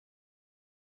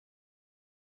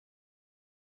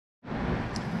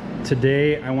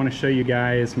Today I want to show you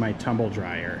guys my tumble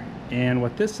dryer, and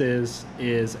what this is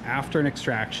after an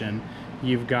extraction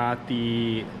you've got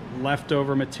the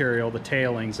leftover material, the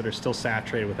tailings that are still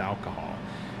saturated with alcohol,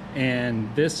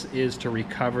 and this is to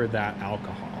recover that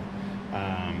alcohol.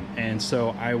 And so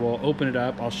I will open it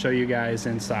up, I'll show you guys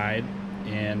inside,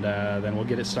 and then we'll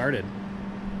get it started.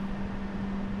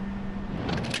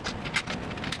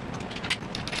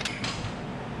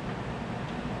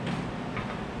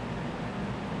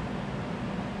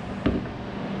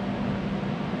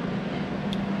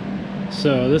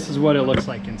 So this is what it looks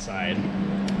like inside.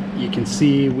 You can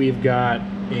see we've got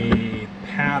a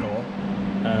paddle.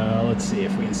 Let's see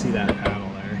if we can see that paddle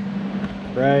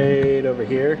there. Right over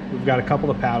here, we've got a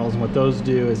couple of paddles, and what those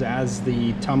do is as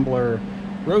the tumbler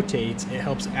rotates, it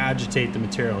helps agitate the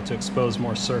material to expose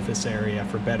more surface area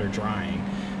for better drying.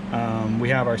 We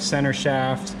have our center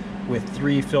shaft with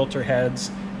 3 filter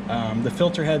heads. The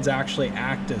filter heads actually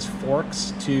act as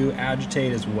forks to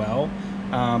agitate as well.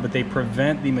 But they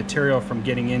prevent the material from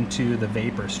getting into the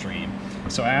vapor stream.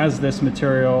 So as this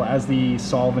material, as the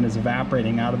solvent is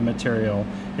evaporating out of the material,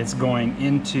 it's going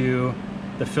into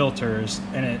the filters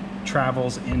and it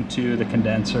travels into the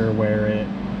condenser where it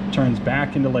turns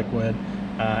back into liquid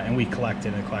and we collect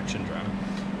it in a collection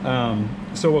drum.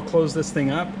 So we'll close this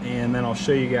thing up and then I'll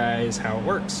show you guys how it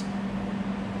works.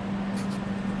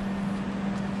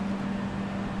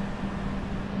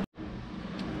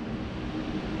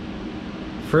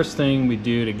 First thing we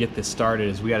do to get this started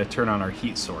is we got to turn on our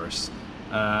heat source.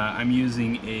 I'm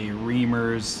using a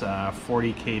Reamer's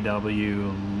 40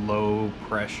 kW low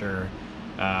pressure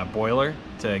boiler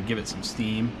to give it some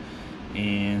steam,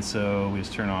 and so we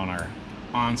just turn on our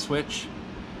on switch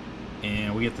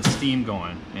and we get the steam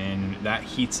going, and that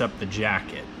heats up the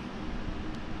jacket.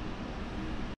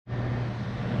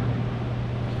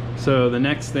 So the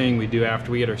next thing we do after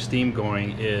we get our steam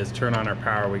going is turn on our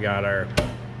power. We got our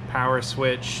power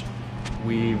switch,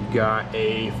 we've got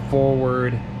a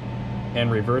forward and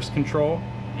reverse control,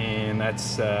 and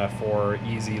that's for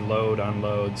easy load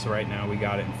unload. So right now we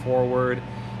got it in forward,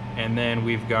 and then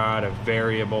we've got a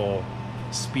variable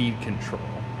speed control,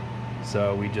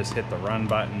 so we just hit the run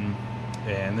button,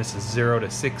 and this is 0 to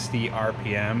 60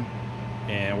 RPM,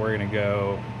 and we're gonna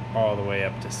go all the way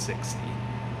up to 60.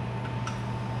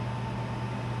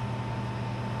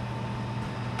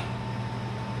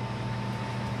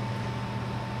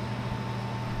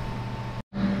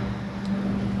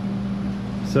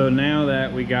 So now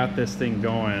that we got this thing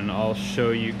going, I'll show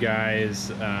you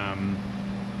guys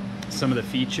some of the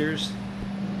features.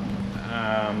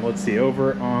 Let's see,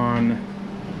 over on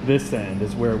this end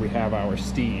is where we have our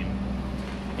steam.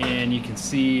 And you can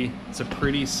see it's a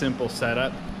pretty simple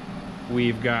setup.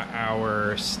 We've got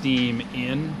our steam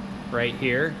in right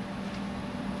here.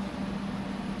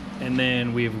 And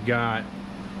then we've got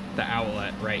the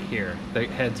outlet right here that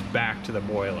heads back to the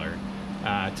boiler.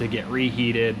 To get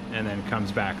reheated, and then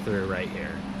comes back through right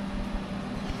here.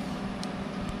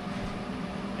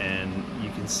 And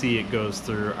you can see it goes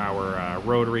through our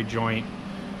rotary joint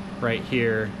right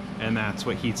here, and that's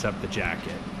what heats up the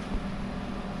jacket.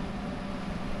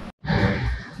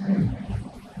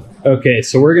 Okay,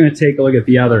 so we're going to take a look at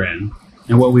the other end,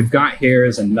 and what we've got here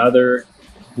is another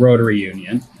rotary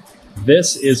union.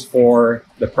 This is for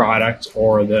the product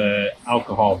or the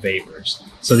alcohol vapors.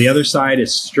 So the other side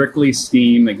is strictly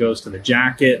steam that goes to the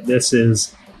jacket. This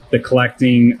is the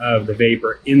collecting of the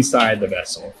vapor inside the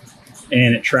vessel.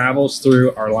 And it travels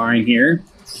through our line here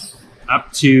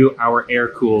up to our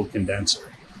air-cooled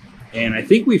condenser. And I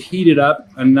think we've heated up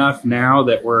enough now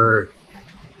that we're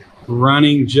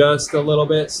running just a little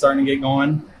bit, starting to get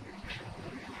going.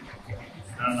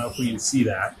 I don't know if we can see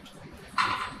that.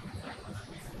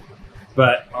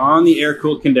 But on the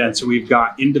air-cooled condenser, we've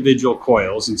got individual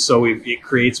coils, and so it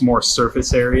creates more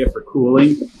surface area for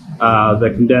cooling.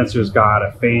 The condenser's got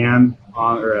a fan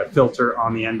or a filter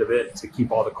on the end of it to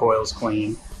keep all the coils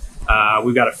clean.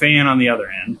 We've got a fan on the other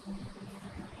end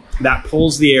that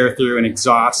pulls the air through, and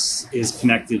exhaust is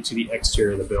connected to the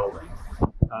exterior of the building.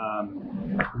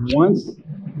 Once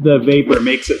the vapor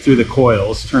makes it through the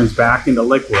coils, turns back into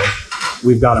liquid,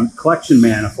 we've got a collection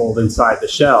manifold inside the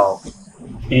shell,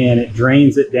 and it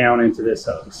drains it down into this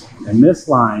hose. And this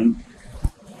line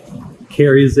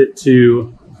carries it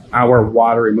to our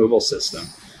water removal system.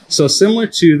 So similar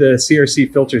to the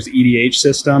CRCfilters EDH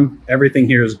system, everything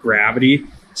here is gravity,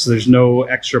 so there's no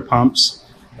extra pumps.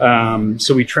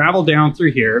 So we travel down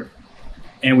through here,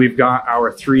 and we've got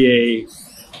our 3A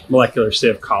molecular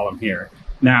sieve column here.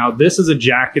 Now, this is a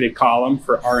jacketed column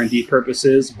for R&D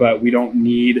purposes, but we don't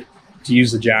need to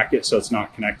use the jacket, so it's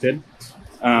not connected.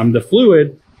 The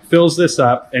fluid fills this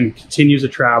up and continues to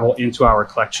travel into our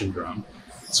collection drum.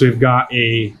 So we've got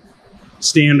a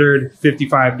standard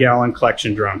 55-gallon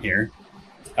collection drum here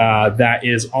that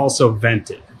is also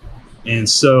vented. And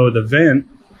so the vent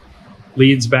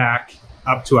leads back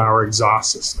up to our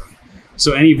exhaust system.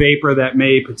 So any vapor that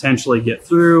may potentially get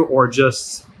through or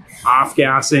just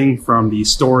off-gassing from the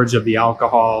storage of the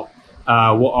alcohol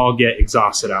will all get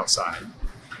exhausted outside.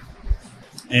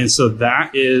 And so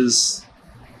that is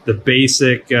the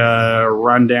basic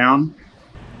rundown.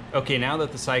 Okay, now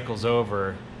that the cycle's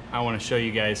over, I want to show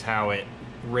you guys how it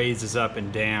raises up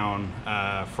and down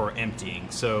for emptying.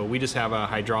 So we just have a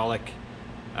hydraulic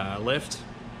lift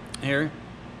here,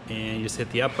 and you just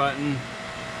hit the up button.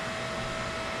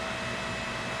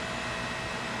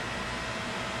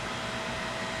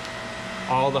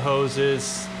 All the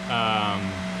hoses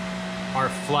are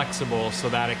flexible so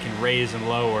that it can raise and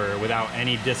lower without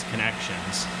any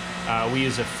disconnections. We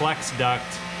use a flex duct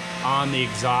on the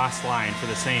exhaust line for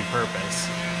the same purpose.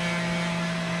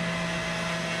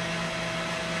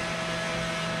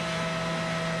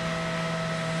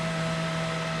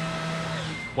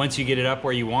 Once you get it up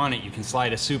where you want it, you can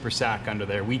slide a super sack under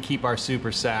there. We keep our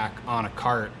super sack on a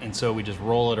cart, and so we just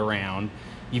roll it around.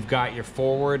 You've got your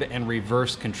forward and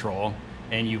reverse control,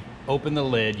 and you open the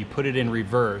lid, you put it in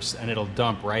reverse, and it'll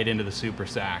dump right into the super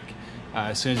sack.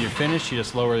 As soon as you're finished, you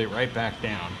just lower it right back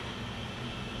down.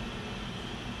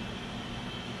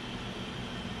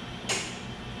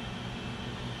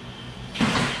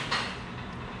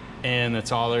 And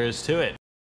that's all there is to it.